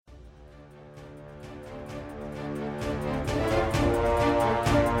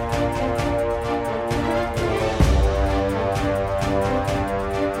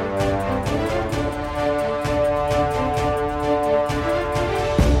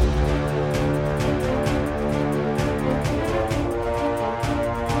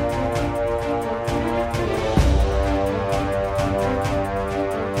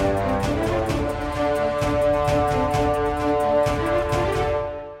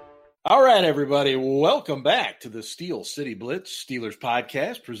All right, everybody, welcome back to the Steel City Blitz Steelers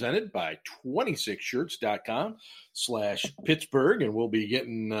podcast presented by 26shirts.com/Pittsburgh. And we'll be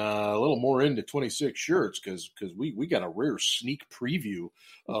getting a little more into 26 shirts because we got a rare sneak preview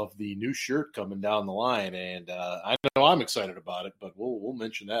of the new shirt coming down the line. And I know I'm excited about it, but we'll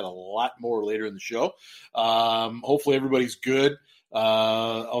mention that a lot more later in the show. Hopefully everybody's good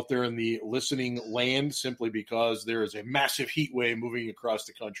out there in the listening land, simply because there is a massive heat wave moving across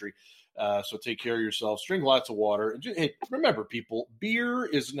the country. So take care of yourselves, drink lots of water. And hey, remember, people, beer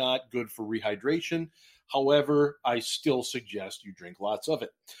is not good for rehydration. However, I still suggest you drink lots of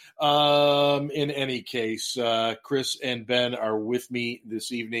it. In any case, Chris and Ben are with me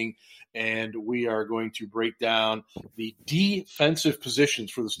this evening, and we are going to break down the defensive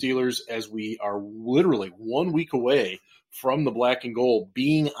positions for the Steelers as we are literally 1 week away from the black and gold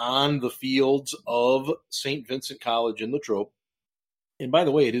being on the fields of St. Vincent College in Latrobe. And by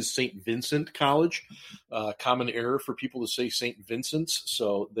the way, it is St. Vincent College. Common error for people to say St. Vincent's.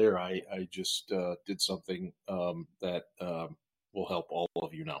 So there, I just did something that will help all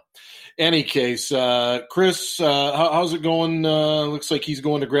of you now. Any case, Chris, how's it going? Looks like he's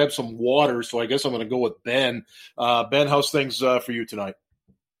going to grab some water. So I guess I'm going to go with Ben. Ben, how's things for you tonight?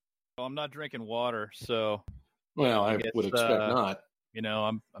 Well, I'm not drinking water, so. Well, I would expect not. You know,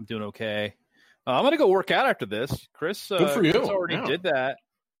 I'm doing okay. I'm going to go work out after this. Chris, good for you. Chris already did that.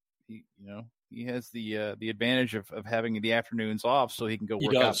 He has the advantage of having the afternoons off, so he can go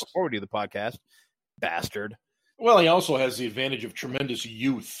work out before we do the podcast. Bastard. Well, he also has the advantage of tremendous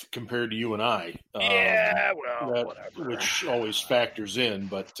youth compared to you and I. Whatever. Which always factors in,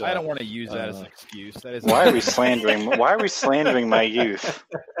 but I don't want to use that as an excuse. That is why are we slandering? Why are we slandering my youth?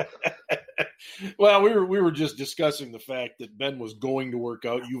 Well, we were just discussing the fact that Ben was going to work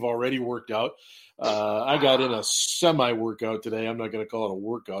out. You've already worked out. I got in a semi-workout today. I'm not going to call it a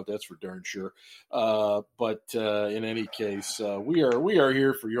workout. That's for darn sure. But in any case, we are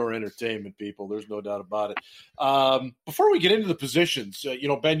here for your entertainment, people. There's no doubt about it. Before we get into the positions,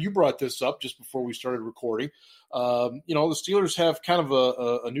 Ben, you brought this up just before we started recording. The Steelers have kind of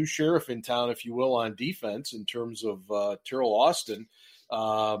a new sheriff in town, if you will, on defense in terms of Teryl Austin.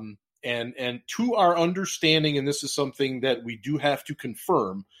 And to our understanding, and this is something that we do have to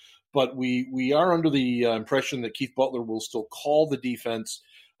confirm, but we are under the impression that Keith Butler will still call the defense.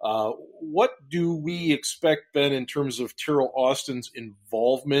 What do we expect, Ben, in terms of Teryl Austin's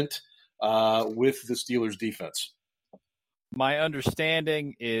involvement with the Steelers defense? My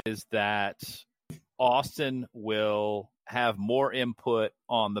understanding is that Austin will have more input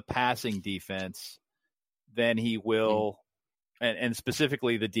on the passing defense than he will, and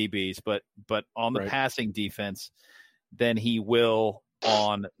specifically the DBs, but on the passing defense than he will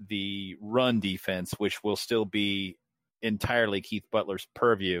on the run defense, which will still be entirely Keith Butler's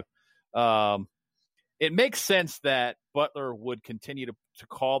purview. It makes sense that Butler would continue to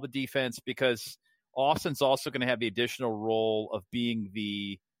call the defense because Austin's also going to have the additional role of being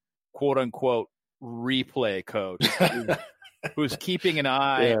the quote-unquote replay coach who's keeping an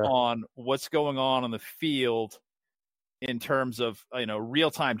eye on what's going on the field in terms of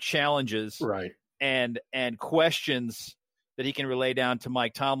real-time challenges and questions that he can relay down to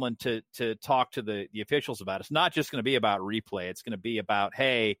Mike Tomlin to talk to the officials about. It's not just going to be about replay. It's going to be about,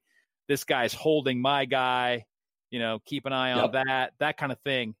 hey, this guy's holding my guy, keep an eye on that kind of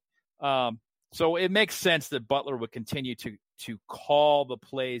thing. So it makes sense that Butler would continue to call the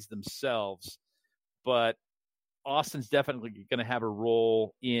plays themselves, but Austin's definitely going to have a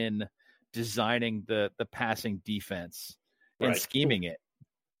role in designing the passing defense and scheming it.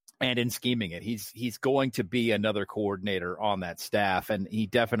 And in scheming it, he's going to be another coordinator on that staff, and he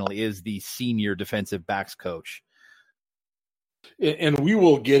definitely is the senior defensive backs coach. And we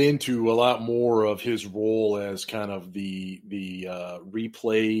will get into a lot more of his role as kind of the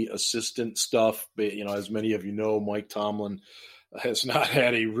replay assistant stuff. But, as many of you know, Mike Tomlin has not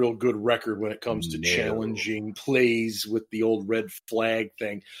had a real good record when it comes to challenging plays with the old red flag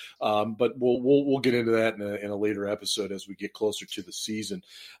thing. But we'll get into that in a later episode as we get closer to the season.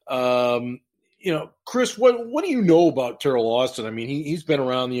 Chris, what do you know about Teryl Austin? I mean, he's been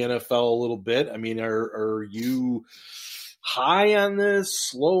around the NFL a little bit. I mean, are you high on this,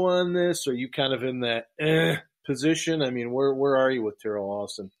 slow on this? Are you kind of in that position? I mean, where are you with Teryl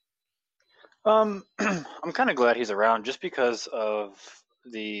Austin? I'm kind of glad he's around just because of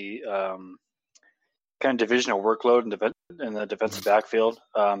the kind of divisional workload in the defensive backfield.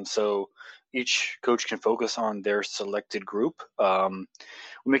 So each coach can focus on their selected group. We'll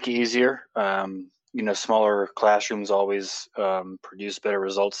make it easier. Smaller classrooms always produce better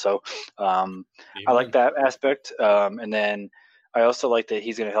results. So I like that aspect. And then I also like that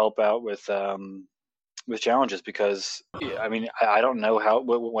he's going to help out with challenges because I mean I don't know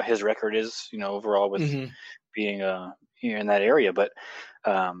what his record is, overall with being in that area, but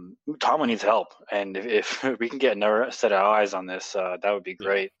Tomlin needs help, and if we can get another set of eyes on this, that would be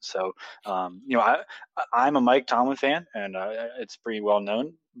great. So I'm a Mike Tomlin fan, and it's pretty well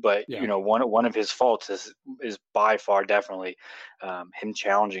known. But one of his faults is by far definitely him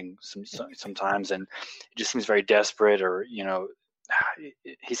challenging sometimes, and it just seems very desperate, or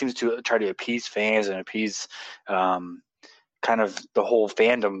he seems to try to appease fans and appease kind of the whole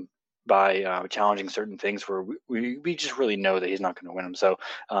fandom by challenging certain things where we just really know that he's not going to win them. So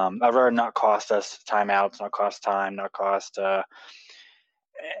I'd rather not cost us timeouts, not cost time, not cost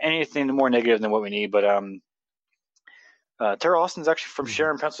anything more negative than what we need. But Terrell Austin's actually from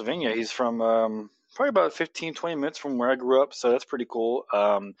Sharon, Pennsylvania. He's from probably about 15, 20 minutes from where I grew up, so that's pretty cool.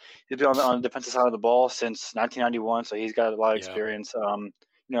 He's been on the defensive side of the ball since 1991, so he's got a lot of experience. I'm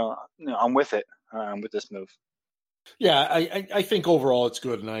with it. I'm with this move. Yeah, I think overall it's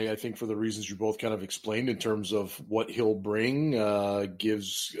good, and I think for the reasons you both kind of explained in terms of what he'll bring,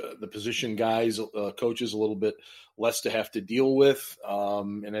 gives the position guys, coaches a little bit less to have to deal with.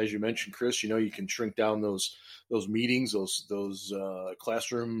 And as you mentioned, Chris, you can shrink down those meetings, those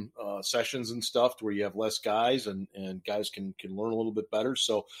classroom sessions and stuff to where you have less guys and guys can learn a little bit better.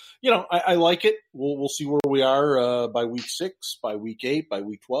 So, I like it. We'll see where we are by week 6, by week 8, by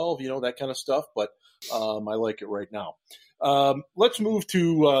week 12, that kind of stuff. But I like it right now. Let's move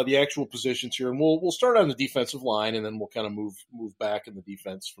to the actual positions here, and we'll start on the defensive line, and then we'll kind of move back in the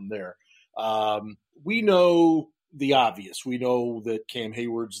defense from there. We know the obvious. We know that Cam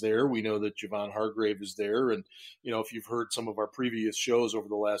Hayward's there. We know that Javon Hargrave is there. And, if you've heard some of our previous shows over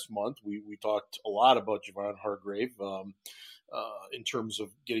the last month, we talked a lot about Javon Hargrave in terms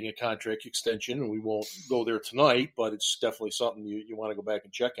of getting a contract extension. And we won't go there tonight, but it's definitely something you want to go back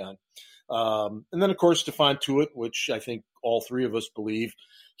and check on. And then, of course, Stephon Tuitt, which I think all three of us believe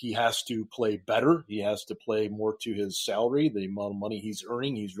he has to play better. He has to play more to his salary, the amount of money he's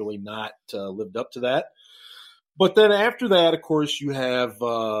earning. He's really not lived up to that. But then after that, of course, you have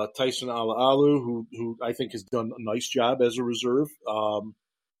Tyson Alualu, who I think has done a nice job as a reserve.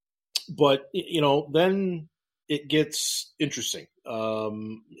 But, then it gets interesting.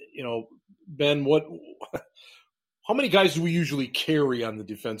 Ben, how many guys do we usually carry on the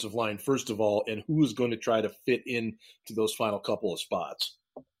defensive line, first of all, and who is going to try to fit in to those final couple of spots?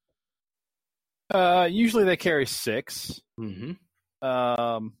 Usually they carry 6.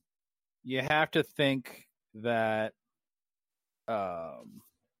 Mm-hmm. You have to think that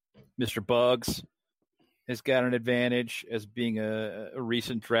Mr. Buggs has got an advantage as being a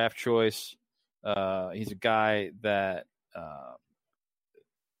recent draft choice. He's a guy that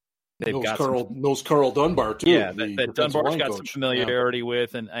knows Carl Dunbar too. Yeah, that Dunbar's got some familiarity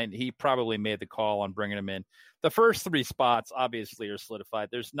with, and he probably made the call on bringing him in. The first 3 spots obviously are solidified.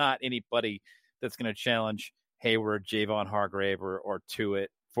 There's not anybody that's going to challenge Hayward, Javon Hargrave, or Tuitt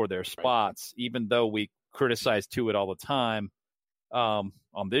for their spots, even though we criticize Tuitt all the time on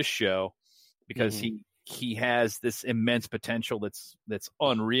this show because he has this immense potential that's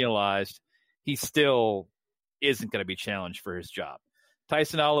unrealized. He still isn't going to be challenged for his job.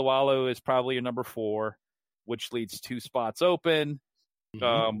 Tyson Alualu is probably your number 4, which leaves 2 spots open.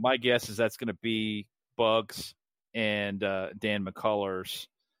 My guess is that's going to be Buggs and Dan McCullers,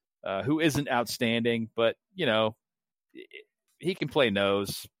 who isn't outstanding, but, he can play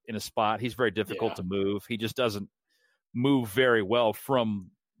nose in a spot. He's very difficult to move. He just doesn't move very well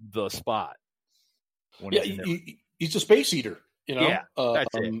from the spot. He's a space eater, Yeah,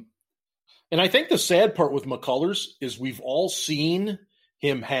 that's it. And I think the sad part with McCullers is we've all seen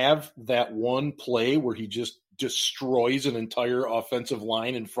him have that one play where he just destroys an entire offensive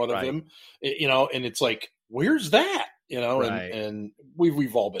line in front of him, and it's like, where's that? And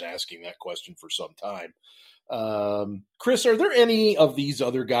we've all been asking that question for some time. Chris, are there any of these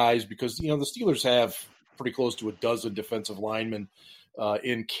other guys? Because, the Steelers have pretty close to a dozen defensive linemen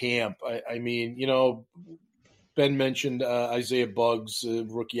in camp. I mean, Ben mentioned Isaiah Buggs,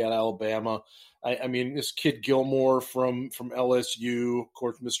 rookie at Alabama. I mean, this kid Gilmore from LSU. Of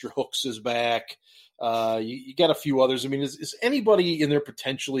course, Mr. Hooks is back. You got a few others. I mean, is anybody in there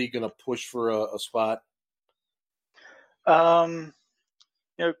potentially going to push for a spot?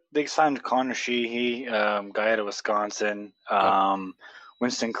 They signed Connor Sheehy, guy out of Wisconsin.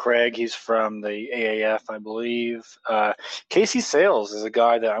 Winston Craig, he's from the AAF, I believe. Casey Sales is a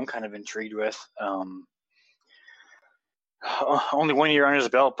guy that I'm kind of intrigued with. Only 1 year under his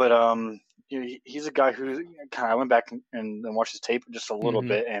belt, but he's a guy who I went back and watched his tape just a little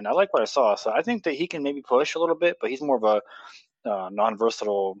bit, and I like what I saw. So I think that he can maybe push a little bit, but he's more of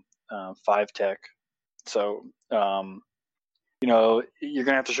non-versatile 5-tech. So, you're going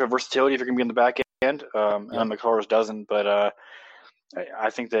to have to show versatility if you're going to be on the back end. And McCullers doesn't, but I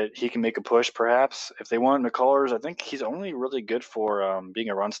think that he can make a push, perhaps. If they want McCullers, I think he's only really good for being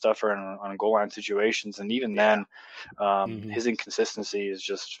a run stuffer on goal line situations. And even then, his inconsistency is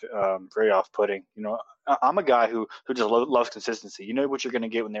just very off-putting. I'm a guy who just loves consistency. You know what you're going to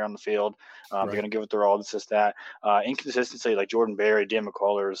get when they're on the field. They're going to give it their all. This is that. Inconsistency like Jordan Berry, Dan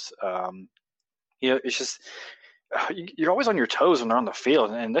McCullers, it's just you're always on your toes when they're on the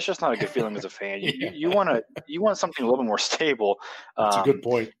field, and that's just not a good feeling as a fan. You want something a little bit more stable. That's a good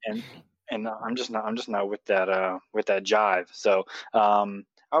point. And I'm just not with that jive. So I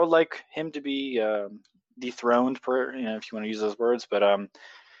would like him to be dethroned, if you want to use those words. But I'm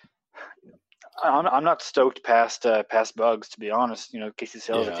not stoked past Bugs, to be honest. Casey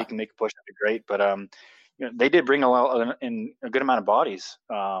Sales, if he can make a push, that'd be great. But they did bring a good amount of bodies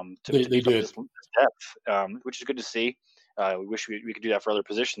to they did this depth, which is good to see. We wish we could do that for other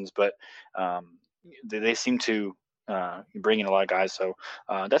positions, but they seem to bring in a lot of guys. So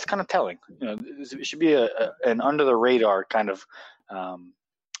that's kind of telling. It should be an under the radar kind of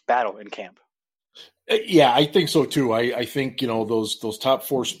battle in camp. Yeah, I think so too. I think those top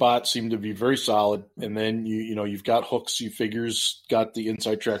 4 spots seem to be very solid, and then you've got Hooks. You figures got the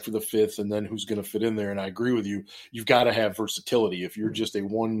inside track for the 5th, and then who's going to fit in there? And I agree with you. You've got to have versatility. If you're just a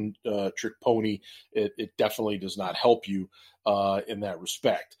one trick pony, it definitely does not help you in that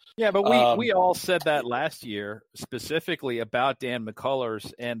respect. Yeah, but we all said that last year specifically about Dan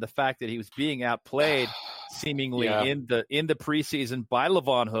McCullers and the fact that he was being outplayed seemingly in the preseason by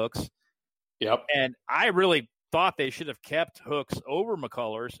Levon Hooks. Yep. And I really thought they should have kept Hooks over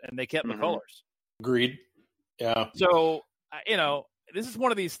McCullers, and they kept McCullers. Agreed. Yeah. So, this is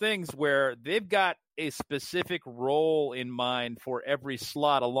one of these things where they've got a specific role in mind for every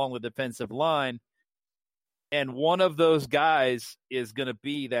slot along the defensive line. And one of those guys is going to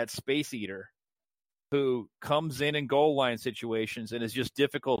be that space eater who comes in goal line situations and is just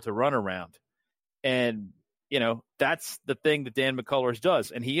difficult to run around. And that's the thing that Dan McCullers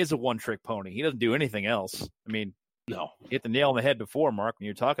does. And he is a one-trick pony. He doesn't do anything else. I mean, no. Hit the nail on the head before, Mark, when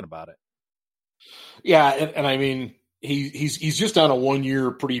you're talking about it. Yeah, and I mean, he's just on a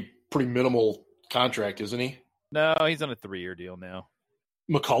 1-year pretty minimal contract, isn't he? No, he's on a 3-year deal now.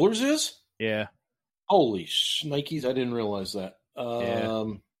 McCullers is? Yeah. Holy shnikes, I didn't realize that. I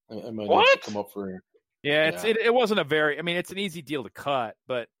might have to come up for Yeah, it wasn't a very – I mean, it's an easy deal to cut,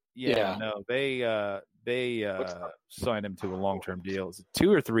 but no, they signed him to a long-term deal. Is it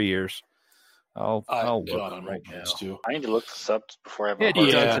 2 or 3 years? I'll look right now. I need to look this up before I have It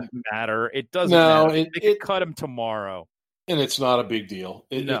doesn't matter. It doesn't matter. They could cut him tomorrow. And it's not a big deal.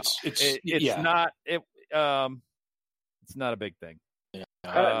 It's not a big thing. Yeah.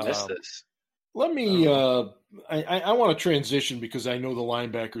 I missed this. Let me I want to transition because I know the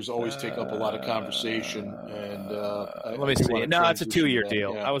linebackers always take up a lot of conversation. And let me see. No, it's a 2-year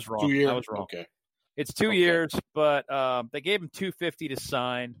deal. Yeah. I was wrong. 2 years? I was wrong. Okay. It's 2 years, but they gave him $250 to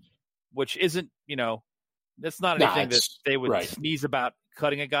sign, which isn't, that's not anything that they would sneeze about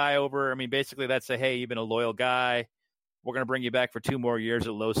cutting a guy over. I mean, basically that's hey, you've been a loyal guy. We're going to bring you back for 2 more years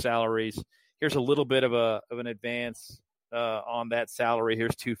at low salaries. Here's a little bit of an advance on that salary.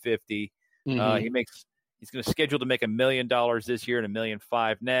 Here's $250. Mm-hmm. He's going to schedule to make $1 million this year and $1.5 million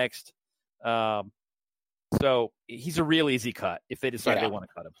next. So he's a real easy cut if they decide they want to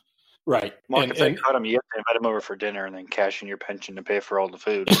cut him. Right. Mark, if they cut him, you have to invite him over for dinner and then cash in your pension to pay for all the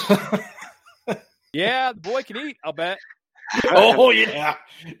food. Yeah, the boy can eat, I'll bet. Oh yeah.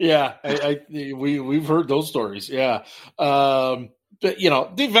 Yeah. We've heard those stories. Yeah. But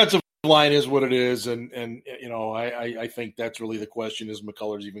defensive line is what it is. And I think that's really the question, is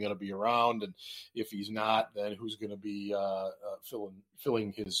McCullers even going to be around? And if he's not, then who's going to be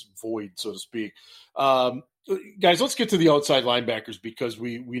filling his void, so to speak? Guys, let's get to the outside linebackers because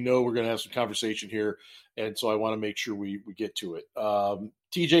we know we're going to have some conversation here. And so I want to make sure we get to it.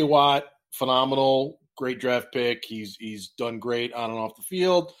 TJ Watt, phenomenal, great draft pick. He's done great on and off the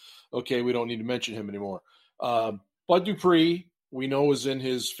field. Okay, we don't need to mention him anymore. Bud Dupree, we know, is in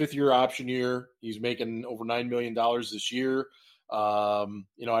his 5th-year option year. He's making over $9 million this year. I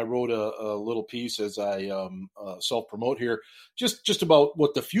wrote a little piece as I self-promote here, just about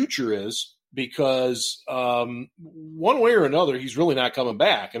what the future is, because one way or another, he's really not coming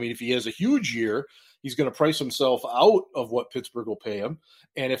back. I mean, if he has a huge year, he's going to price himself out of what Pittsburgh will pay him.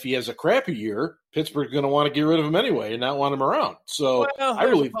 And if he has a crappy year, Pittsburgh's going to want to get rid of him anyway and not want him around. So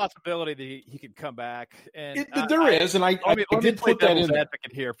there's a possibility that he could come back. And there is, and I did put that in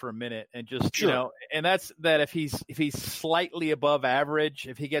advocate here for a minute, and just and that's that if he's slightly above average,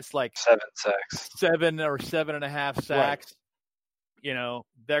 if he gets like 7 sacks, 7 or 7.5 sacks,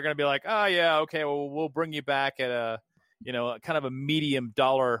 they're going to be like, oh yeah, okay, well we'll bring you back at a kind of a medium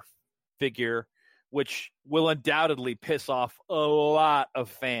dollar figure, which will undoubtedly piss off a lot of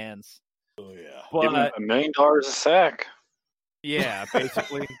fans. Oh yeah, but $1 million a sack. Yeah,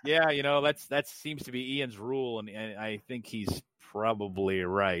 basically, yeah. That seems to be Ian's rule, and I think he's probably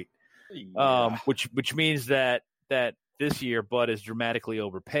right. Yeah. Which means that this year Bud is dramatically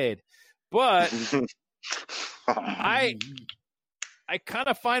overpaid, but I kind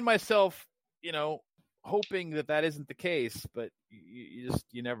of find myself, hoping that isn't the case, but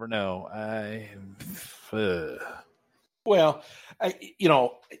you never know. Well,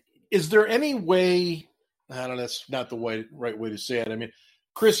 is there any way? I don't know. That's not the right way to say it. I mean,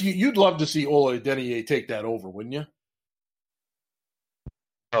 Chris, you'd love to see Ola Adeniyi take that over, wouldn't you?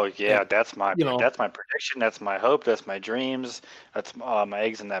 Oh yeah, that's my prediction. That's my hope. That's my dreams. That's my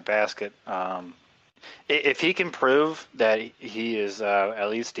eggs in that basket. If he can prove that he is at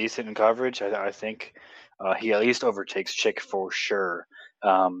least decent in coverage, I think he at least overtakes Chick for sure.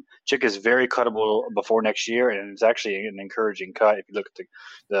 Chick is very cuttable before next year, and it's actually an encouraging cut if you look at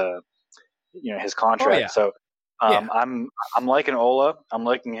the his contract. Oh, yeah. So I'm liking Ola. I'm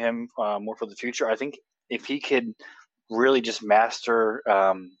liking him more for the future. I think if he could really just master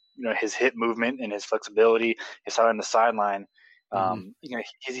his hip movement and his flexibility, his side on the sideline.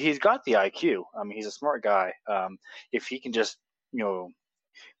 He's got the IQ. I mean, he's a smart guy. If he can just,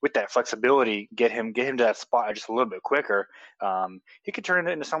 with that flexibility, get him to that spot just a little bit quicker, he could turn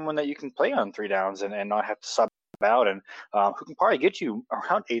it into someone that you can play on 3 downs and not have to sub out, and who can probably get you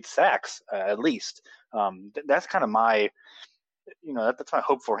around 8 sacks at least. That's kind of my, that's my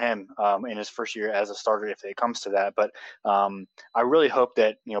hope for him in his first year as a starter, if it comes to that. But I really hope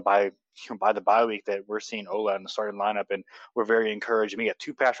that by the bye week that we're seeing Ola in the starting lineup, and we're very encouraged. We got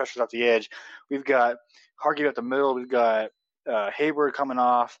 2 pass rushers off the edge. We've got Hargrave at the middle. We've got Hayward coming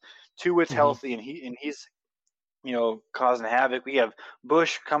off. Tuitt's healthy, and he's causing havoc. We have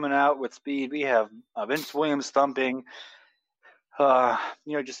Bush coming out with speed. We have Vince Williams thumping.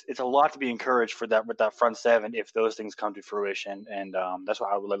 It's a lot to be encouraged for that with that front 7 if those things come to fruition, and that's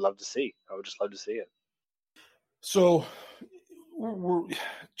what I would love to see. I would just love to see it. So we're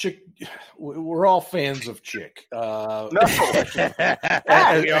all fans of Chick. No,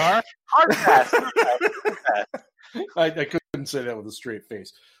 we are. Hard pass. I couldn't say that with a straight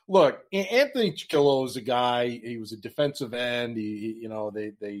face. Look, Anthony Chickillo is a guy. He was a defensive end. They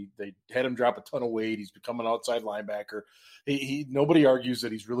had him drop a ton of weight. He's become an outside linebacker. Nobody argues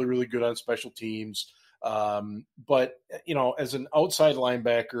that he's really, really good on special teams. But as an outside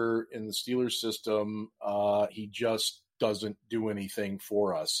linebacker in the Steelers system, he just doesn't do anything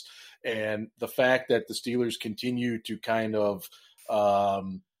for us. And the fact that the Steelers continue to kind of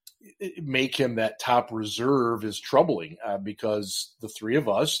make him that top reserve is troubling because the 3 of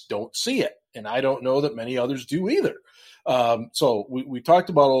us don't see it. And I don't know that many others do either. So we talked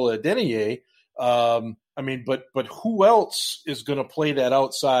about Ola Adeniyi. But who else is going to play that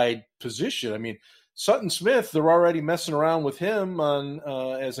outside position? I mean, Sutton Smith, they're already messing around with him on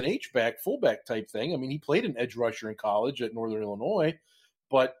as an H-back, fullback type thing. I mean, he played an edge rusher in college at Northern Illinois.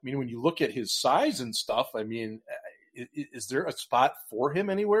 But, I mean, when you look at his size and stuff, I mean, is there a spot for him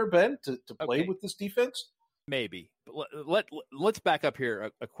anywhere, Ben, to play with this defense? Maybe. But let's back up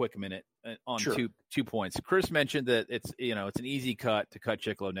here a quick minute on two points. Chris mentioned that it's an easy cut to cut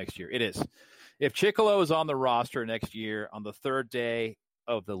Chickillo next year. It is. If Chickillo is on the roster next year on the 3rd day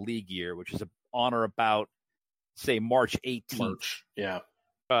of the league year, which is on or about, say, March 18th,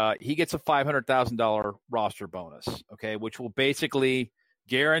 he gets a $500,000 roster bonus, okay, which will basically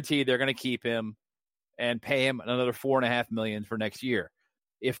guarantee they're going to keep him and pay him another $4.5 million for next year.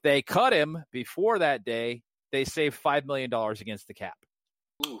 If they cut him before that day, they save $5 million against the cap.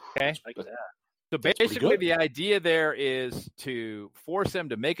 Ooh, okay, like that. So basically, the idea there is to force them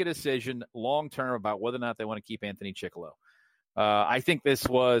to make a decision long term about whether or not they want to keep Anthony Chickillo. I think this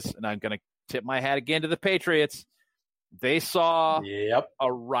was, and I'm going to tip my hat again to the Patriots. They saw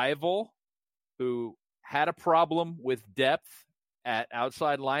a rival who had a problem with depth at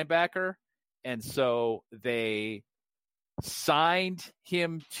outside linebacker, and so they signed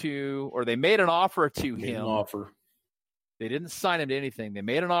him or they made an offer to him. They didn't sign him to anything. They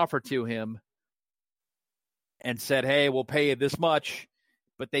made an offer to him and said, hey, we'll pay you this much,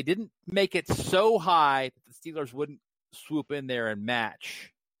 but they didn't make it so high that the Steelers wouldn't swoop in there and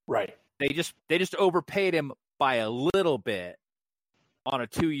match. Right. They just overpaid him by a little bit on a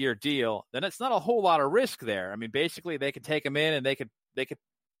 2-year deal. Then it's not a whole lot of risk there. I mean, basically they could take him in and they could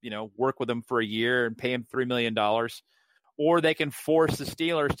work with him for a year and pay him $3 million, or they can force the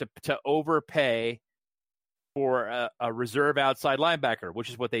Steelers to overpay for a reserve outside linebacker, which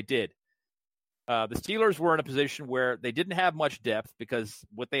is what they did. The Steelers were in a position where they didn't have much depth because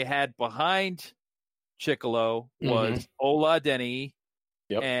what they had behind Chicolo was Ola Adeniyi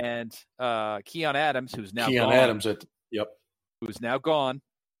and Keon Adams, who's now gone. Who's now gone.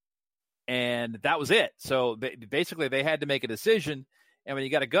 And that was it. So basically they had to make a decision. And when you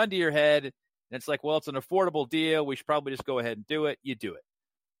got a gun to your head, and it's like, well, it's an affordable deal, we should probably just go ahead and do it. You do it.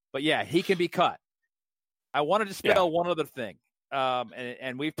 But yeah, he can be cut. I wanted to spell one other thing.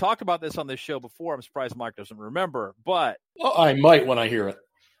 And we've talked about this on this show before. I'm surprised Mark doesn't remember, but I might when I hear it.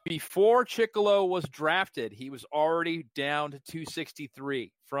 Before Chicolo was drafted, he was already down to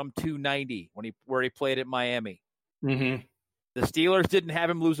 263 from 290 where he played at Miami. Mm-hmm. The Steelers didn't have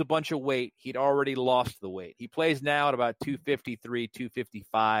him lose a bunch of weight. He'd already lost the weight. He plays now at about 253,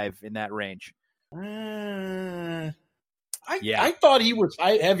 255 in that range. I thought he was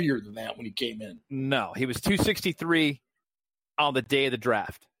heavier than that when he came in. No, he was 263 on the day of the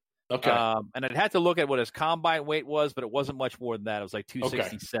draft. Okay. And I'd have to look at what his combine weight was, but it wasn't much more than that. It was like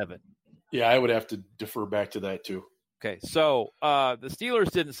 267. Okay. Yeah, I would have to defer back to that too. Okay, so the Steelers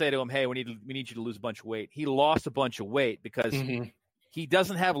didn't say to him, hey, we need you to lose a bunch of weight. He lost a bunch of weight because he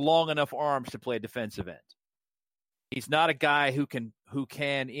doesn't have long enough arms to play defensive end. He's not a guy who can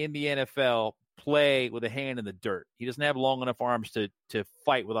in the NFL play with a hand in the dirt. He doesn't have long enough arms to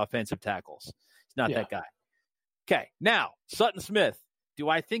fight with offensive tackles. He's not that guy. Okay, now, Sutton Smith. Do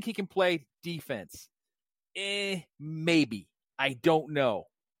I think he can play defense? Maybe. I don't know.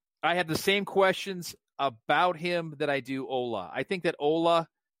 I have the same questions about him that I do Ola. I think that Ola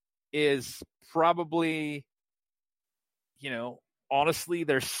is probably, honestly,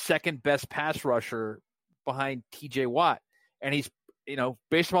 their second best pass rusher behind TJ Watt. And he's,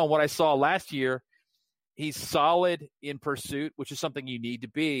 based upon what I saw last year, he's solid in pursuit, which is something you need to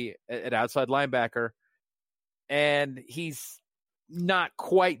be at outside linebacker. And he's not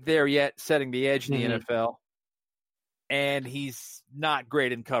quite there yet, setting the edge in the NFL. And he's not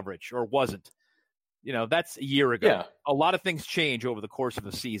great in coverage, or wasn't. That's a year ago. Yeah. A lot of things change over the course of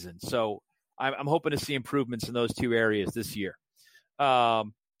a season. So I'm hoping to see improvements in those two areas this year.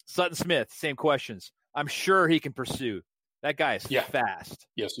 Sutton Smith, same questions. I'm sure he can pursue. That guy is fast.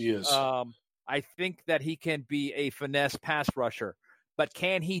 Yes, he is. I think that he can be a finesse pass rusher. But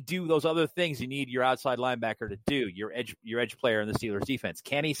can he do those other things you need your outside linebacker to do, your edge player in the Steelers defense?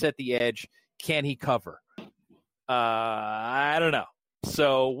 Can he set the edge? Can he cover? I don't know.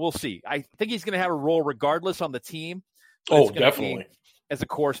 So we'll see. I think he's going to have a role regardless on the team. Definitely. As a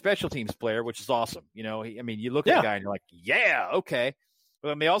core special teams player, which is awesome. You look at the guy and you're like, yeah, okay. But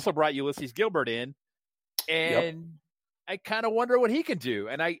then they also brought Ulysses Gilbert in, and I kind of wonder what he can do.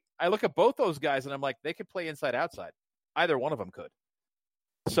 And I look at both those guys and I'm like, they could play inside-outside. Either one of them could.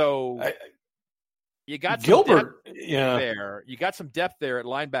 So you got Gilbert there. You got some depth there at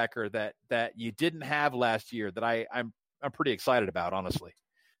linebacker that you didn't have last year that I'm pretty excited about, honestly.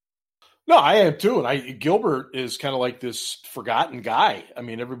 No, I am too. And Gilbert is kind of like this forgotten guy. I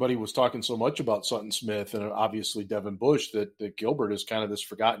mean, everybody was talking so much about Sutton Smith and obviously Devin Bush that Gilbert is kind of this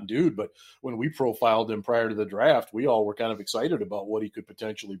forgotten dude. But when we profiled him prior to the draft, we all were kind of excited about what he could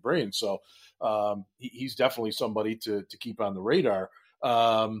potentially bring. So he's definitely somebody to keep on the radar.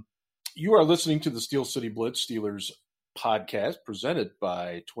 You are listening to the Steel City Blitz Steelers podcast presented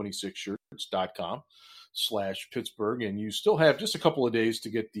by 26shirts.com/Pittsburgh. And you still have just a couple of days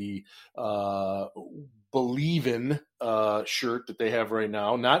to get the Believin' shirt that they have right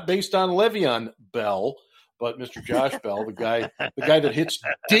now, not based on Le'Veon Bell, but Mr. Josh Bell, the guy that hits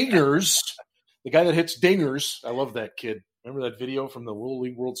dingers, I love that kid. Remember that video from the Little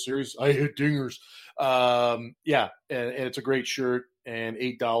League World Series? I hit dingers. And it's a great shirt. And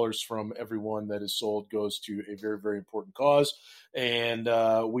 $8 from everyone that is sold goes to a very, very important cause. And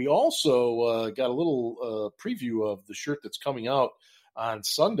we also got a little preview of the shirt that's coming out on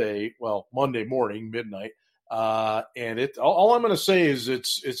Monday morning, midnight. And all I'm going to say is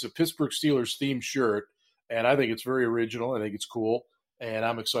it's a Pittsburgh Steelers themed shirt, and I think it's very original. I think it's cool, and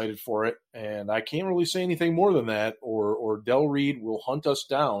I'm excited for it. And I can't really say anything more than that, or Del Reed will hunt us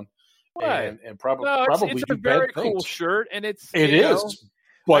down. Right. And probably it's do a very bad cool things. shirt, and it is.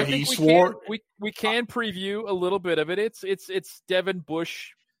 But he swore we can preview a little bit of it. It's Devin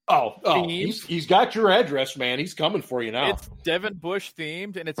Bush He's got your address, man. He's coming for you now. It's Devin Bush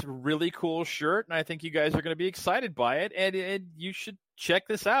themed, and it's a really cool shirt, and I think you guys are going to be excited by it, and you should check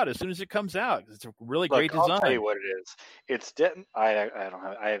this out as soon as it comes out. It's a really great design. I'll tell you what it is. It's I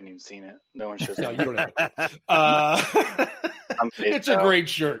haven't even seen it. No one shows. No, you don't have. It's a great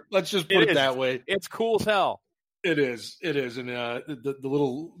shirt. Let's just put it that way. It's cool as hell. It is, and the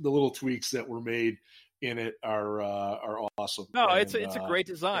little tweaks that were made in it are awesome. No, it's a great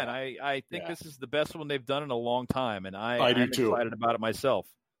design. Yeah. I think this is the best one they've done in a long time, and I'm excited about it myself.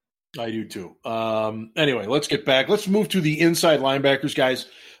 I do too. Anyway, let's get back. Let's move to the inside linebackers, guys.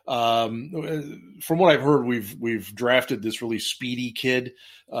 From what I've heard, we've drafted this really speedy kid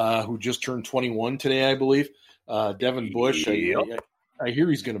who just turned 21 today, I believe. Devin Bush. Yep. I hear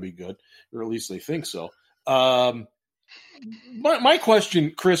he's going to be good, or at least they think so. My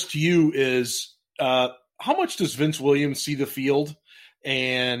question, Chris, to you is, how much does Vince Williams see the field?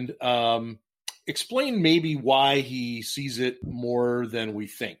 And explain maybe why he sees it more than we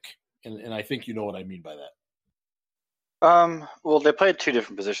think. And I think you know what I mean by that. Well, they play two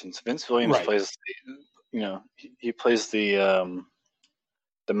different positions. Vince Williams plays, he plays the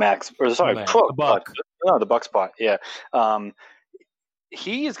max, or sorry, the buck. No, the buck spot. Yeah.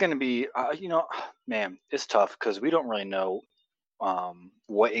 He is going to be, man, it's tough because we don't really know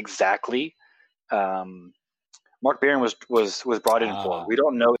what exactly Mark Barron was brought in for. We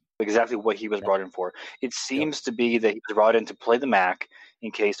don't know exactly what he was brought in for. It seems to be that he was brought in to play the MAC in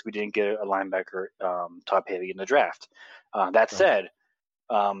case we didn't get a linebacker top heavy in the draft. That said,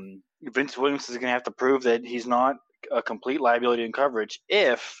 Vince Williams is going to have to prove that he's not a complete liability in coverage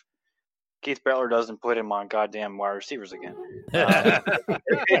if Keith Butler doesn't put him on goddamn wide receivers again.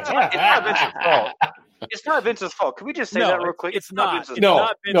 It's not Vince's fault. It's not Vince's fault. Can we just say that real quick? It's not Vince's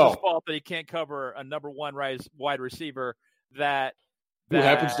fault that he can't cover a number one wide receiver who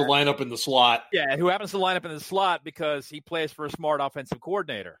happens to line up in the slot. Yeah, who happens to line up in the slot because he plays for a smart offensive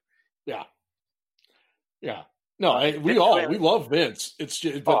coordinator. Yeah. Yeah. No, we love Vince. It's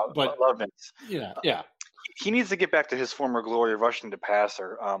just, but I love Vince. Yeah. He needs to get back to his former glory of rushing the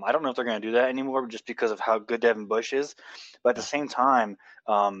passer. I don't know if they're going to do that anymore just because of how good Devin Bush is. But at the same time,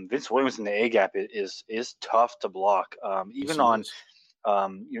 Vince Williams in the A-gap is tough to block. Even on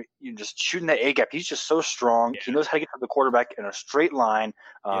you're just shooting that A-gap. He's just so strong. Yeah. He knows how to get to the quarterback in a straight line.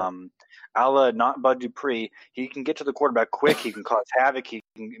 A la not Bud Dupree. He can get to the quarterback quick. He can cause havoc. He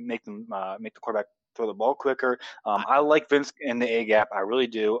can make the quarterback throw the ball quicker. I like Vince in the A-gap. I really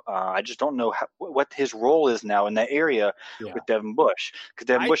do. I just don't know what his role is now in that area with Devin Bush, because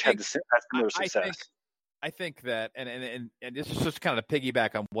Devin Bush had similar success. I think that, and this is just kind of to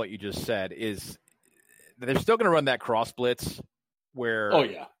piggyback on what you just said, is that they're still going to run that cross blitz where,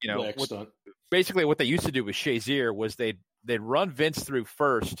 basically what they used to do with Shazier was they'd run Vince through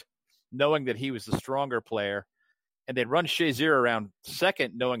first, knowing that he was the stronger player, and they'd run Shazier around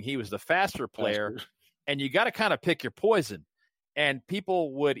second, knowing he was the faster player. And you got to kind of pick your poison. And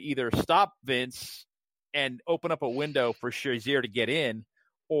people would either stop Vince and open up a window for Shazier to get in,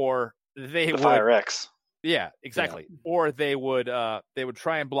 or they would fire X. Yeah, exactly. Yeah. Or they would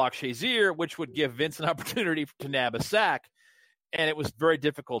try and block Shazier, which would give Vince an opportunity to nab a sack. And it was very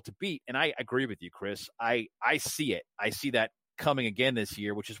difficult to beat. And I agree with you, Chris. I see it. I see that coming again this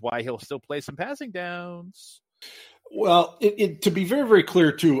year, which is why he'll still play some passing downs. Well, to be very, very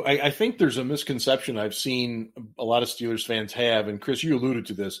clear, too, I think there's a misconception I've seen a lot of Steelers fans have, and Chris, you alluded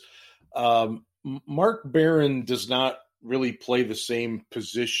to this. Mark Barron does not really play the same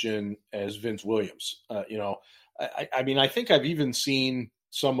position as Vince Williams. I mean, I think I've even seen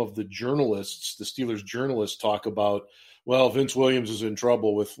some of the journalists, the Steelers journalists, talk about, well, Vince Williams is in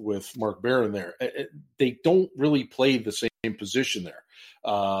trouble with Mark Barron there. They don't really play the same position there.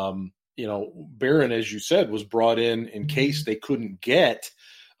 Barron, as you said, was brought in case they couldn't get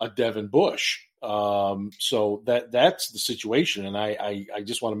a Devin Bush. So that's the situation. And I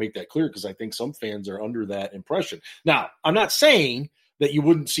just want to make that clear because I think some fans are under that impression. Now, I'm not saying that you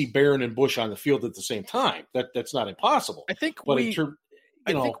wouldn't see Barron and Bush on the field at the same time. That's not impossible. I think we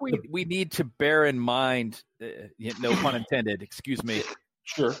need to bear in mind, no pun intended, excuse me.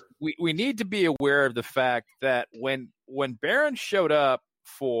 Sure. We need to be aware of the fact that when Barron showed up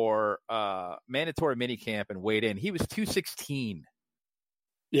for mandatory minicamp and weighed in, he was 216.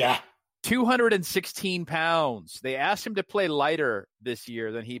 Yeah. 216 pounds. They asked him to play lighter this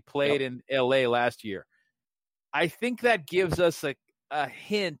year than he played in LA last year. I think that gives us a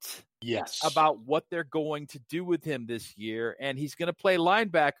hint about what they're going to do with him this year. And he's going to play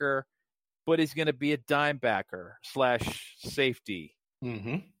linebacker, but he's going to be a dime backer / safety,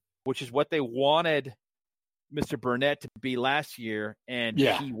 which is what they wanted Mr. Burnett to be last year, and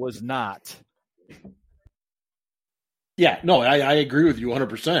he was not. Yeah, no, I agree with you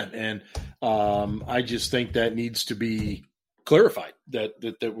 100%. And I just think that needs to be clarified that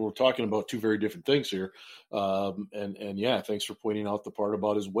we're talking about two very different things here. And yeah, thanks for pointing out the part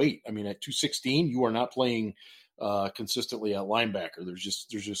about his weight. I mean, at 216, you are not playing consistently at linebacker. There's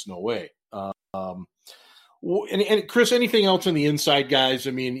just no way. And Chris, anything else on the inside guys?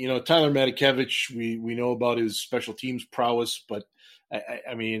 I mean, Tyler Matakevich, we know about his special teams prowess, but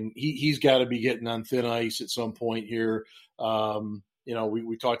I mean, he's got to be getting on thin ice at some point here.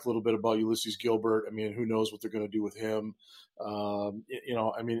 We talked a little bit about Ulysses Gilbert. I mean, who knows what they're going to do with him? I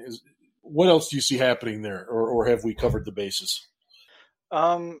mean, what else do you see happening there, or have we covered the bases?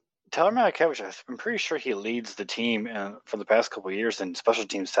 Tyler Matakevich, I'm pretty sure he leads the team for the past couple of years in special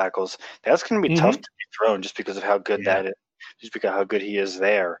teams tackles. That's going to be tough to be thrown just because of how good that is, just because of how good he is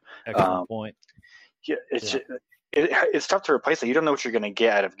there. Excellent point. Yeah, it's tough to replace that. You don't know what you're going to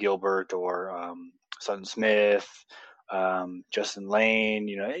get out of Gilbert or Sutton Smith, Justin Lane.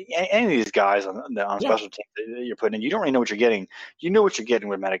 Any of these guys on special teams that you're putting in. You don't really know what you're getting. You know what you're getting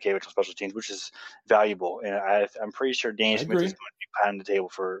with Matakevich on special teams, which is valuable. And I'm pretty sure Danny Smith is going to be pounding the table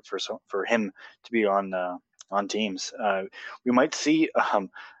for him to be on teams. We might see a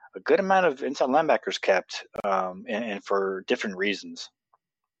good amount of inside linebackers kept, and for different reasons.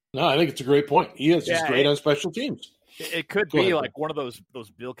 No, I think it's a great point. He is just great on special teams. It could be like one of those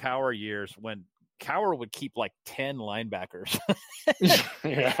Bill Cowher years when Cowher would keep like 10 linebackers.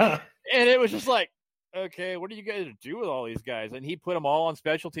 Yeah. And it was just like, okay, what are you guys do with all these guys? And he put them all on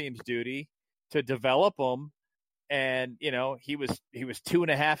special teams duty to develop them. And, he was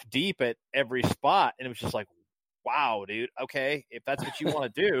 2.5 deep at every spot. And it was just like, wow, dude. Okay. If that's what you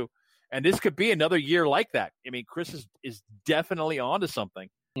want to do. And this could be another year like that. I mean, Chris is definitely onto something.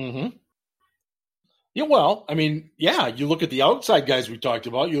 Mm-hmm. Yeah, well, I mean, you look at the outside guys we talked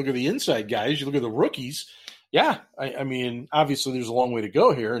about, you look at the inside guys, you look at the rookies. Yeah, I mean, obviously there's a long way to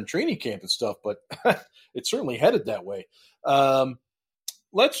go here in training camp and stuff, but it's certainly headed that way.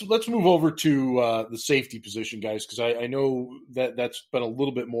 Let's move over to the safety position, guys, because I know that's been a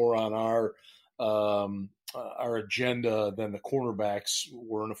little bit more on our agenda than the cornerbacks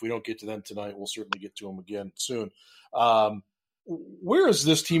were, and if we don't get to them tonight, we'll certainly get to them again soon. Where is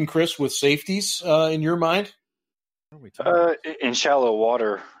this team, Chris, with safeties in your mind? In shallow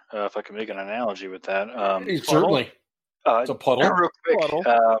water, if I can make an analogy with that. Certainly. It's a puddle. Real quick,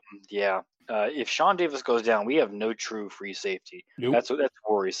 if Sean Davis goes down, we have no true free safety. Nope. That's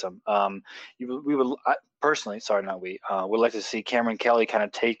worrisome. We would personally, would like to see Cameron Kelly kind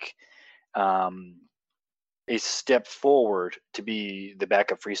of take a step forward to be the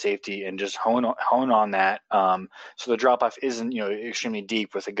backup free safety and just hone on that. So the drop off isn't extremely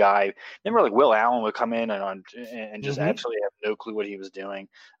deep with a guy. Remember, like Will Allen would come in and just absolutely have no clue what he was doing.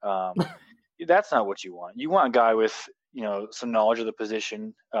 That's not what you want. You want a guy with some knowledge of the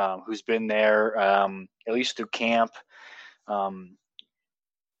position, who's been there at least through camp. If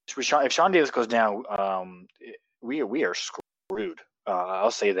Sean Davis goes down, we are screwed.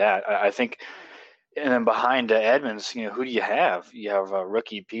 I'll say that. I think. And then behind Edmonds, who do you have? You have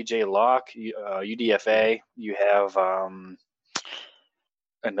rookie PJ Locke, UDFA. You have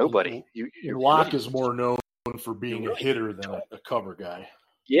nobody. Locke is more known for being a hitter than a cover guy.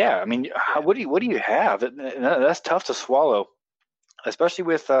 Yeah, I mean, what do you have? That's tough to swallow, especially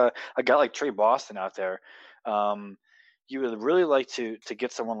with a guy like Trey Boston out there. You would really like to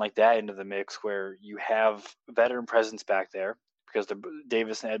get someone like that into the mix where you have veteran presence back there. Because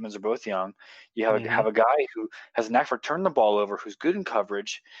Davis and Edmonds are both young. You have a guy who has a knack for turning the ball over, who's good in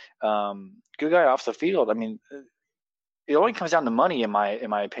coverage, good guy off the field. I mean, it only comes down to money, in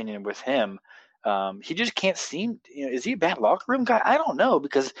my opinion, with him. He just can't seem. Is he a bad locker room guy? I don't know,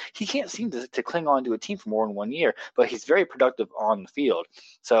 because he can't seem to cling on to a team for more than 1 year. But he's very productive on the field.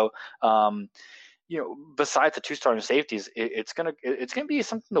 So. Besides the two starting safeties, it's gonna be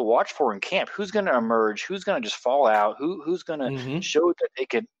something to watch for in camp. Who's gonna emerge? Who's gonna just fall out? Who's gonna show that they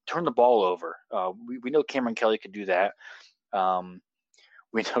can turn the ball over? We know Cameron Kelly could do that.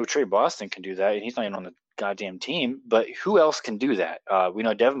 We know Trey Boston can do that, and he's not even on the goddamn team. But who else can do that? We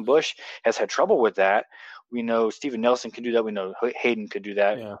know Devin Bush has had trouble with that. We know Steven Nelson can do that. We know Hayden could do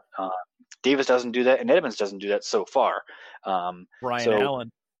that. Yeah. Davis doesn't do that, and Edmonds doesn't do that so far. Brian Allen.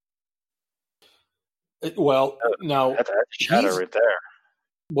 Well, now that's a shadow right there.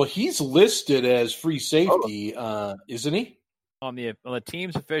 Well, he's listed as free safety, isn't he? On the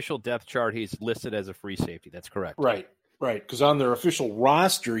team's official depth chart, he's listed as a free safety. That's correct. Right. Because on their official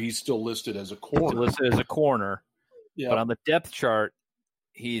roster, he's still listed as a corner. But on the depth chart,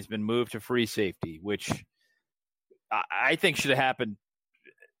 he's been moved to free safety, which I think should have happened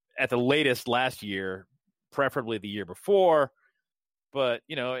at the latest last year, preferably the year before. But,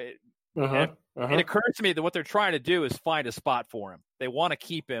 it occurs to me that what they're trying to do is find a spot for him. They want to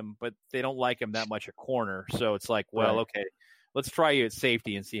keep him, but they don't like him that much at corner. So it's like, well, okay, let's try you at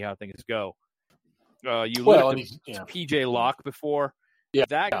safety and see how things go. You looked at P.J. Locke before. Yeah,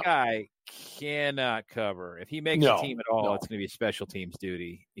 that guy cannot cover. If he makes a team at all, it's going to be special teams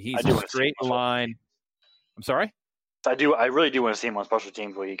duty. He's a straight line. I'm sorry? I really do want to see him on special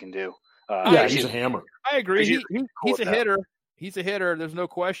teams, what he can do. He's a hammer. I agree. He's a hitter. He's a hitter. There's no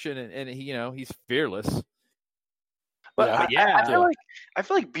question, and he, he's fearless. But I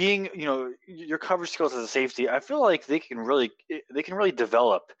feel like being, your coverage skills as a safety, I feel like they can really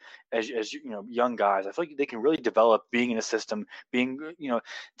develop as young guys. I feel like they can really develop being in a system, being,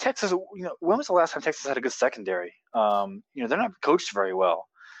 Texas, when was the last time Texas had a good secondary? They're not coached very well.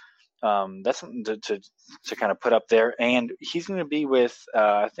 That's something to kind of put up there. And he's going to be with,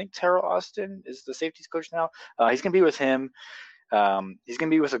 I think Terrell Austin is the safeties coach now. He's going to be with him. He's going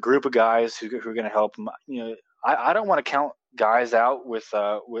to be with a group of guys who are going to help him. I don't want to count guys out with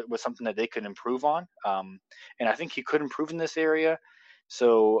something that they could improve on. And I think he could improve in this area.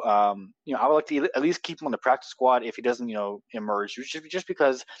 So, I would like to at least keep him on the practice squad if he doesn't, emerge. Just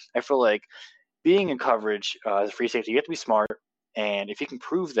because I feel like being in coverage as a free safety, you have to be smart. And if he can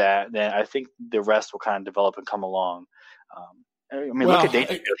prove that, then I think the rest will kind of develop and come along. Look at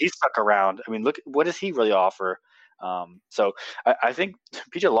Dangerfield. He's stuck around. Look, what does he really offer? So I think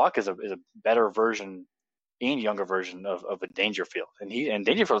P.J. Locke is a better version and younger version of a Dangerfield. And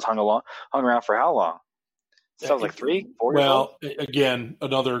Dangerfield's hung around for how long? Sounds like 3-4 years old. Well, again,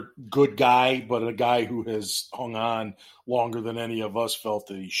 another good guy, but a guy who has hung on longer than any of us felt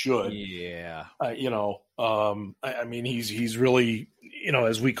that he should. Yeah. He's really,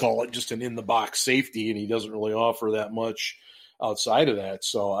 as we call it, just an in-the-box safety, and he doesn't really offer that much outside of that.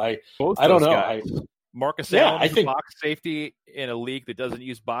 So I don't know. Marcus Allen is a box safety in a league that doesn't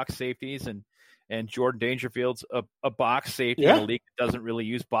use box safeties, and Jordan Dangerfield's a box safety in a league that doesn't really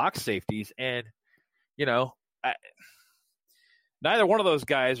use box safeties. And, neither one of those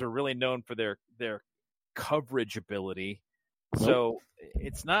guys are really known for their coverage ability. Nope. So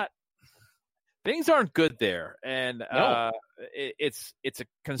it's not – things aren't good there. And it's a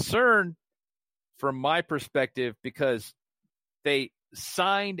concern from my perspective because they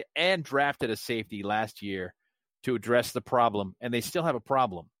signed and drafted a safety last year to address the problem, and they still have a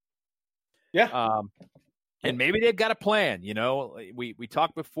problem. Yeah. And maybe they've got a plan. We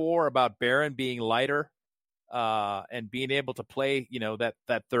talked before about Barron being lighter and being able to play,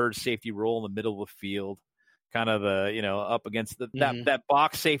 that third safety role in the middle of the field, kind of up against that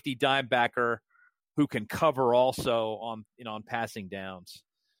box safety dime backer who can cover also on passing downs,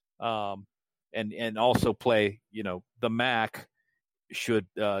 and also play, the MAC should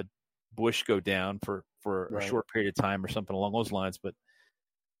Bush go down for a short period of time or something along those lines. But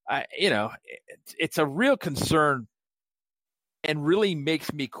it's a real concern and really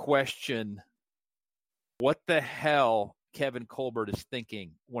makes me question what the hell Kevin Colbert is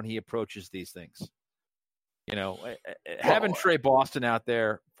thinking when he approaches these things. Having Trey Boston out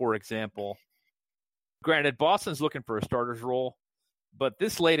there, for example, granted, Boston's looking for a starter's role, but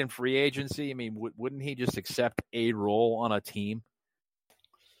this late in free agency, wouldn't he just accept a role on a team?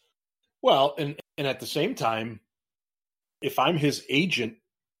 Well, and at the same time, if I'm his agent,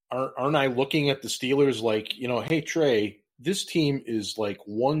 aren't I looking at the Steelers like, hey, Trey, this team is like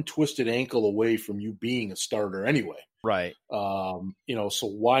one twisted ankle away from you being a starter anyway. Right. So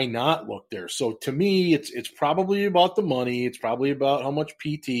why not look there? So to me, it's probably about the money. It's probably about how much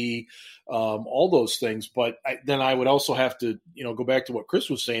PT, all those things. But then I would also have to, go back to what Chris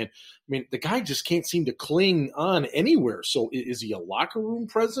was saying. The guy just can't seem to cling on anywhere. So is he a locker room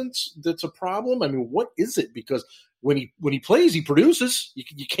presence that's a problem? What is it? Because when he plays, he produces.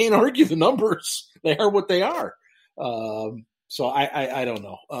 You can't argue the numbers. They are what they are. So I don't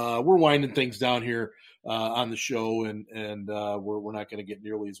know. We're winding things down here on the show, and we're not going to get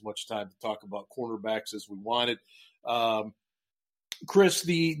nearly as much time to talk about cornerbacks as we wanted. Chris,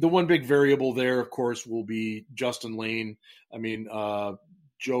 the one big variable there, of course, will be Justin Layne.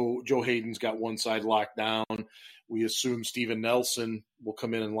 Joe Hayden's got one side locked down. We assume Steven Nelson will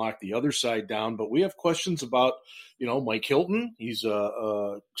come in and lock the other side down, but we have questions about, Mike Hilton. He's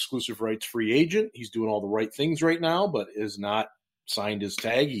a exclusive rights free agent. He's doing all the right things right now, but is not signed his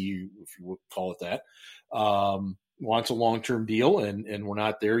tag, if you would call it that. Wants a long-term deal, and we're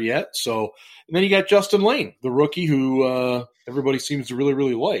not there yet. So, and then you got Justin Layne, the rookie who everybody seems to really,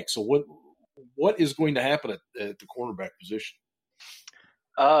 really like. So what is going to happen at the cornerback position?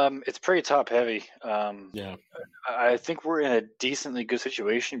 It's pretty top heavy. Yeah. I think we're in a decently good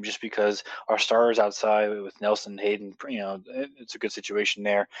situation just because our stars outside with Nelson, Hayden, it's a good situation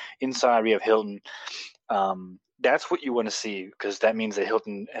there. Inside we have Hilton. That's what you want to see because that means that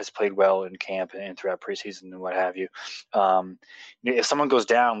Hilton has played well in camp and throughout preseason and what have you. If someone goes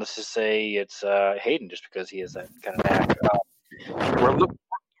down, let's just say it's Hayden, just because he has that kind of knack.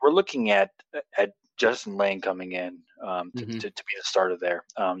 We're looking at Justin Lane coming in to be the starter there.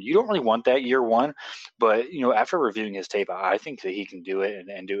 You don't really want that year one, but after reviewing his tape, I think that he can do it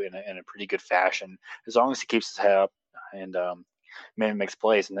and do it in a pretty good fashion as long as he keeps his head up and makes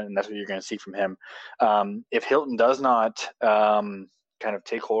plays, and that's what you're going to see from him. If Hilton does not kind of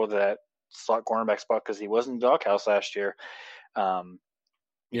take hold of that slot cornerback spot because he was in the doghouse last year. At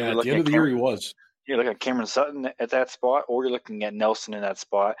the end of the year he was. You're looking at Cameron Sutton at that spot, or you're looking at Nelson in that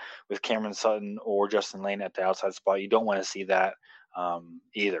spot with Cameron Sutton or Justin Lane at the outside spot. You don't want to see that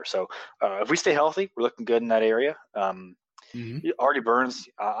either. So if we stay healthy, we're looking good in that area. Artie Burns,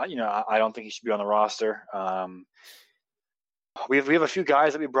 I don't think he should be on the roster. We have a few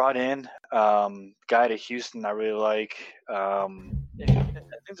guys that we brought in. Guy to Houston I really like. I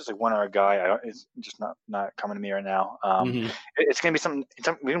think there's like one other guy. It's just not coming to me right now. It's going to be something.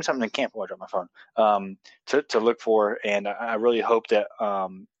 We're doing something in camp. I'll drop my phone. To look for, and I really hope that a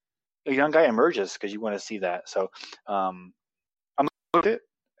young guy emerges because you want to see that. So I'm looking at it.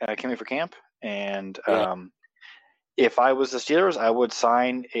 I can't wait for camp. And if I was the Steelers, I would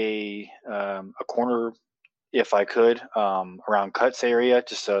sign a corner. If I could, around Cuts area,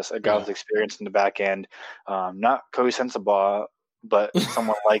 just a guy with experience in the back end, not Cody Sensabaugh, but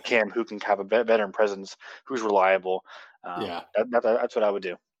someone like him who can have a veteran presence, who's reliable. That's what I would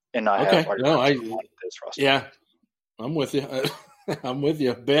do, and not have this roster. Yeah, I'm with you. I'm with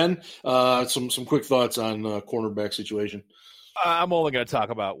you, Ben. Some quick thoughts on cornerback situation. I'm only going to talk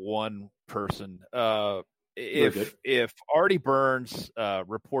about one person. If Artie Burns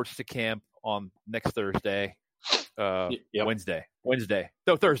reports to camp on next Thursday. Thursday.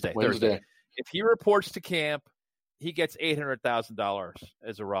 If he reports to camp, he gets $800,000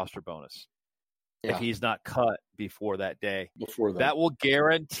 as a roster bonus. If he's not cut before that day, that will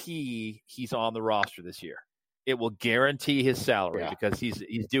guarantee he's on the roster this year. It will guarantee his salary because he's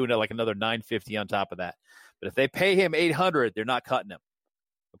doing it like another $950 on top of that. But if they pay him $800, they're not cutting him.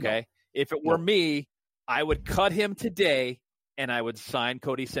 Okay. No. If it were me, I would cut him today and I would sign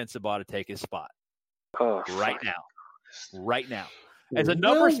Cody Sensabaugh to take his spot. Right now. As a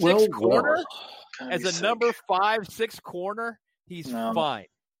number 6 corner, as a number 5-6 corner, he's fine.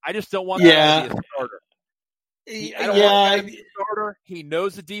 I just don't want that to be a starter. I don't want that to be a starter. He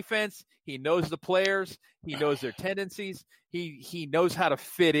knows the defense. He knows the players. He knows their tendencies. He knows how to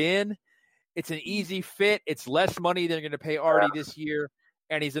fit in. It's an easy fit. It's less money they're going to pay Artie this year,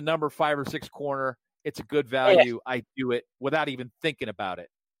 and he's a number 5 or 6 corner. It's a good value. I do it without even thinking about it.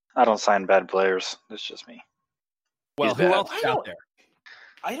 I don't sign bad players. That's just me. Well, who else is out there?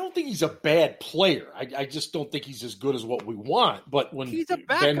 I don't think he's a bad player. I just don't think he's as good as what we want. But when he's a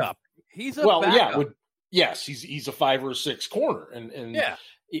backup, backup. Yes, he's a 5 or 6 corner, and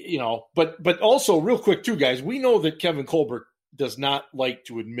But also, real quick too, guys. We know that Kevin Colbert does not like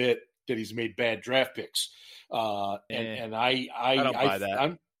to admit that he's made bad draft picks, and I don't buy that.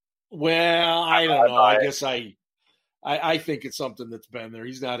 I don't know. I guess I think it's something that's been there.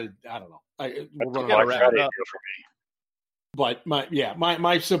 He's not I don't know. We're running But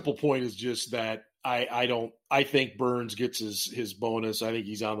my simple point is just that I think Burns gets his bonus. I think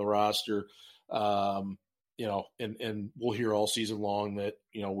he's on the roster. And we'll hear all season long that,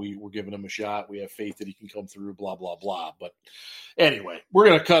 we're giving him a shot. We have faith that he can come through, blah, blah, blah. But anyway, we're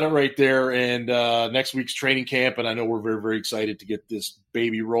going to cut it right there. And next week's training camp, and I know we're very, very excited to get this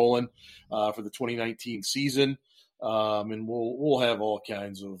baby rolling for the 2019 season. And we'll have all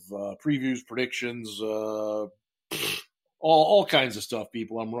kinds of previews, predictions, all kinds of stuff,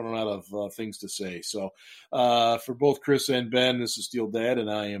 people. I'm running out of things to say. So for both Chris and Ben, this is Steel Dad, and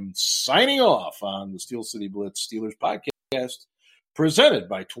I am signing off on the Steel City Blitz Steelers podcast presented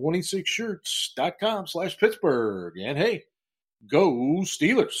by 26shirts.com/Pittsburgh. And hey, go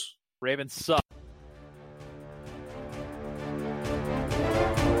Steelers. Ravens suck.